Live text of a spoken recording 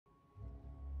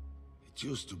It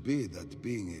used to be that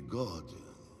being a god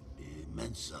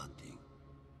meant something.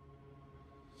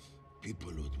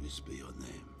 People would whisper your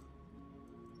name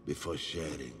before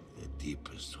sharing their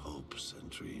deepest hopes and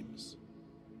dreams.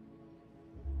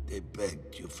 They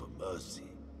begged you for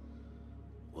mercy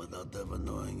without ever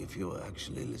knowing if you were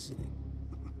actually listening.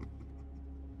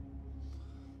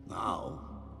 Now,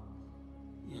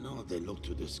 you know, they look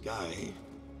to the sky.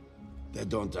 They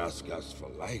don't ask us for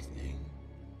lightning.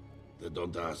 They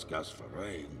don't ask us for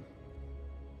rain.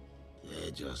 They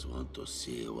just want to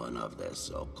see one of their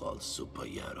so-called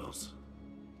superheroes.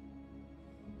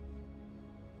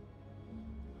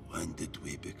 When did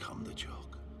we become the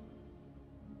joke?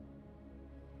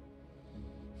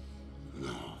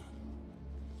 No.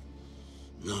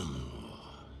 No more.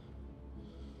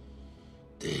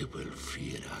 They will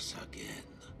fear us again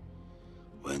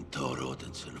when Thor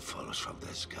Odinson falls from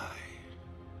the sky.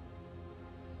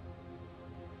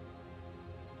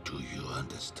 Do you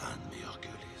understand me,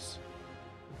 Hercules?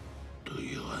 Do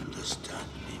you understand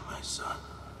me, my son?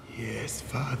 Yes,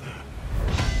 Father.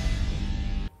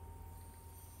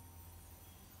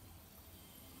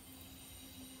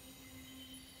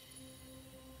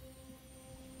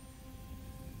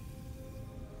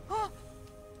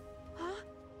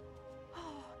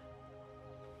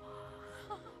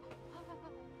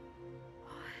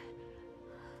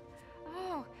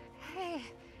 Oh, hey.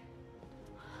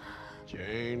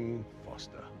 Jane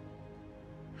Foster.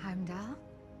 Heimdall?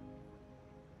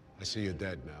 I see you're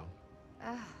dead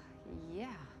now. Yeah.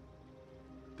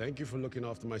 Thank you for looking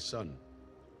after my son.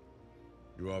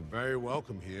 You are very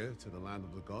welcome here to the land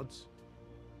of the gods.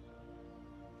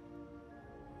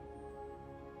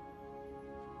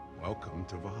 Welcome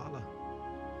to Valhalla.